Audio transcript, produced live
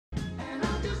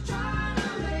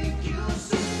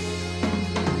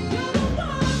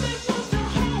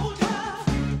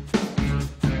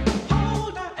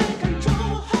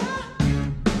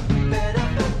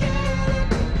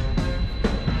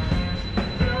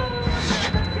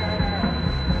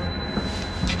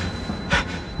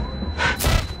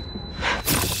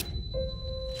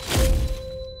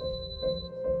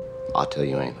tell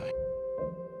you anything.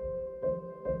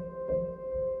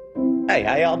 Hey,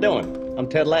 how y'all doing? I'm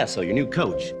Ted Lasso, your new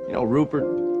coach. You know,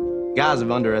 Rupert, guys have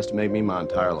underestimated me my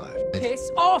entire life. Piss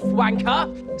off,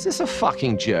 wanker! Is this a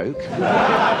fucking joke?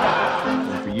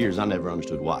 For years, I never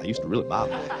understood why. It used to really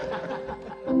bother me.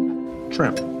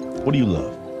 Trent, what do you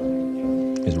love?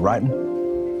 Is it writing?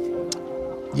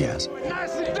 Yes.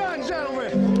 Nicely done,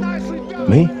 gentlemen! Nicely done!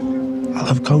 Me? I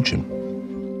love coaching.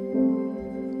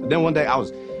 But then one day, I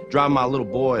was driving my little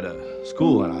boy to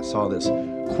school, and I saw this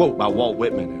quote by Walt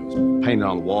Whitman. It was painted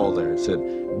on the wall there. It said,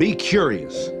 "Be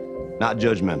curious, not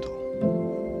judgmental."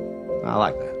 I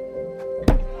like that.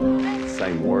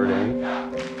 Same word, ain't it?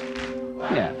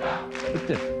 Yeah, but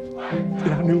different.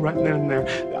 And I knew right then and there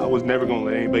that I was never going to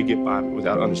let anybody get by me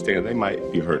without understanding they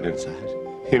might be hurting inside.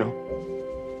 You know?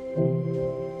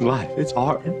 Life, it's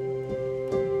hard.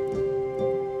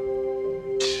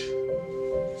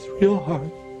 It's real hard.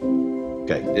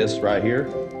 Okay, this right here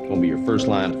is going to be your first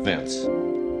line of defense.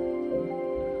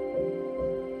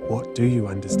 What do you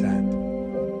understand?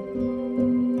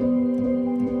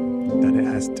 That it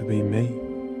has to be me.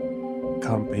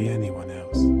 Can't be anyone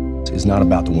else. It's not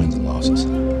about the wins and losses.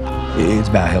 It's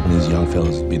about helping these young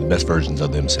fellas be the best versions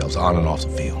of themselves on and off the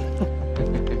field.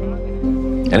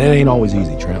 And it ain't always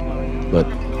easy, Trent. But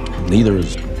neither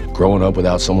is growing up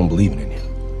without someone believing in you.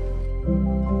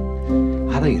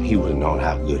 I think if he would have known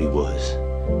how good he was,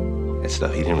 that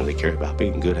stuff he didn't really care about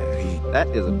being good at. That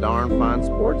is a darn fine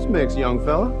sports mix, young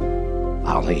fella.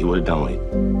 I don't think he would have done it.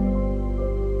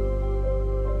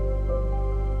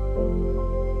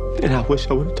 And I wish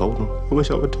I would have told him. I wish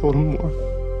I would have told him more.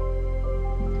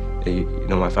 You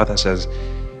know, my father says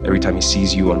every time he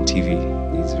sees you on TV,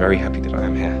 he's very happy that I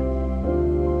am here.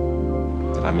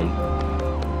 That I'm in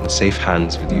safe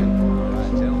hands with you.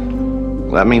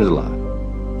 Well, that means a lot.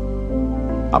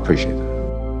 I appreciate that.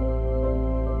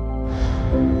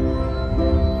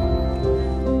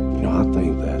 You know, I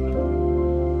think that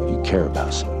if you care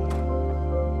about someone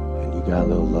and you got a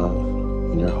little love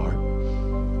in your heart,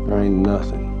 there ain't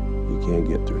nothing you can't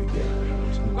get through together.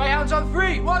 Greyhounds on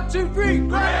 3! 1, 2, 3!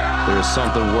 Greyhounds! There is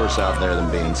something worse out there than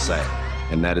being sad,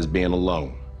 and that is being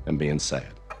alone and being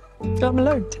sad. I'm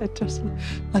alone, Ted, just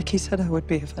like he said I would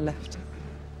be if I left.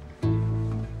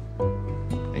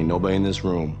 Ain't nobody in this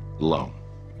room alone.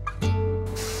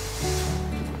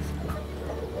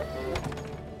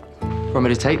 Want me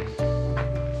to tape?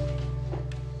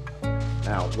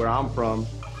 Now, where I'm from,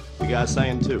 you guys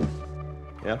saying too.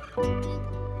 Yeah?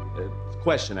 It's a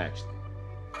question, actually.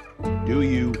 Do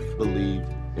you believe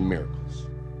in miracles?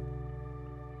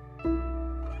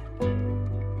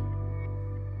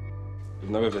 We've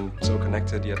never been so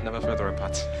connected, yet never further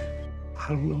apart. I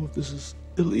don't know if this is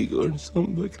illegal or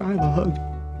something, but can I have a hug?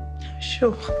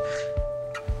 Sure.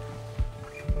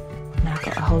 Now I've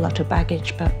got a whole lot of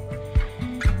baggage, but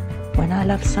when I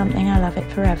love something, I love it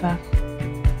forever.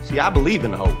 See, I believe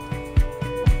in hope.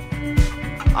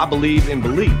 I believe in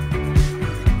belief.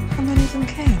 How many of them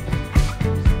came?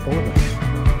 All of them.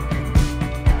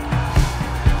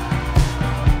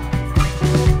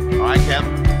 All right,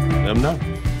 Captain. Let them know.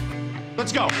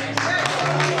 Let's go.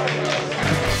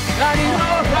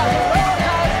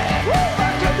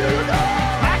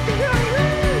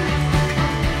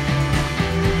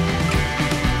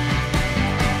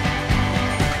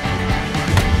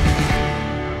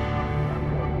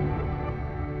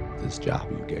 This job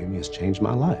you gave me has changed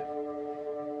my life.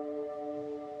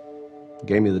 It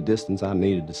gave me the distance I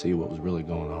needed to see what was really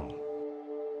going on.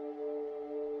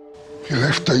 You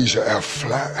left these at our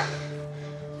flat.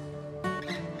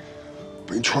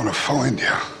 Been trying to find you.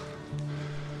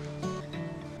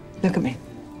 Look at me.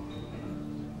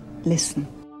 Listen.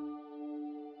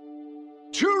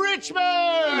 To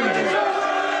Richmond!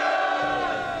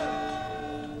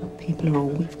 People are all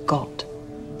we've got.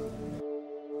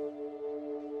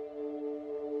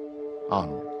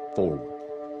 Onward, forward.